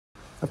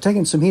I've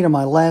taken some heat on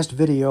my last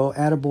video,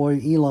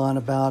 attaboy Elon,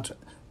 about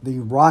the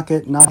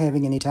rocket not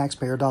having any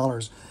taxpayer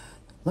dollars.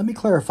 Let me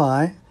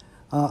clarify.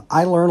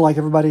 I learned, like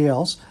everybody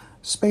else,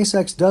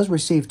 SpaceX does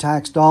receive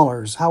tax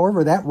dollars.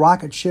 However, that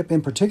rocket ship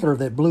in particular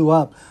that blew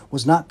up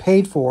was not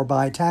paid for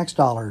by tax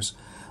dollars.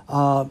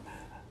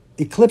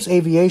 Eclipse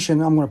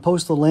Aviation, I'm going to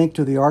post the link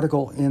to the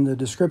article in the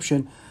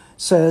description,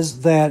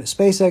 says that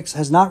SpaceX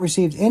has not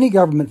received any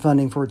government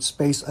funding for its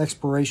space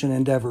exploration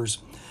endeavors.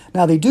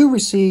 Now, they do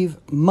receive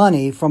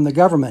money from the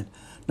government.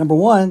 Number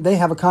one, they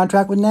have a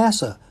contract with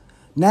NASA.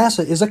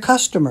 NASA is a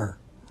customer.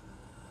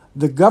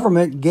 The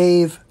government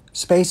gave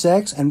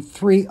SpaceX and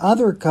 3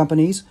 other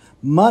companies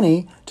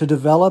money to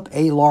develop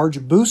a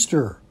large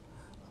booster.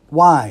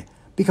 Why?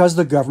 Because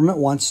the government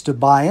wants to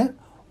buy it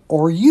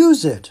or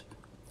use it.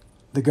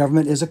 The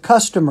government is a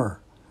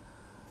customer.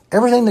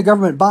 Everything the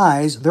government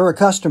buys, they're a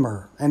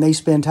customer, and they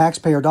spend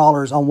taxpayer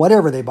dollars on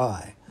whatever they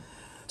buy.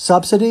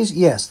 Subsidies,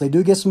 yes, they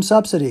do get some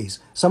subsidies.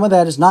 Some of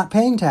that is not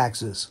paying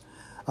taxes.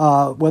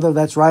 Whether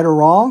that's right or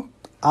wrong,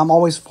 I'm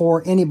always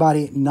for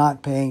anybody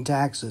not paying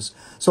taxes.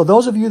 So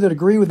those of you that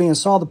agree with me and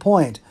saw the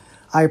point,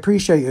 I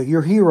appreciate you.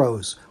 You're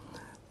heroes.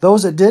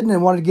 Those that didn't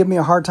and wanted to give me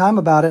a hard time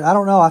about it, I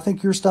don't know. I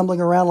think you're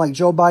stumbling around like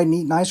Joe Biden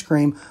eating ice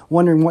cream,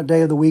 wondering what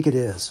day of the week it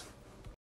is.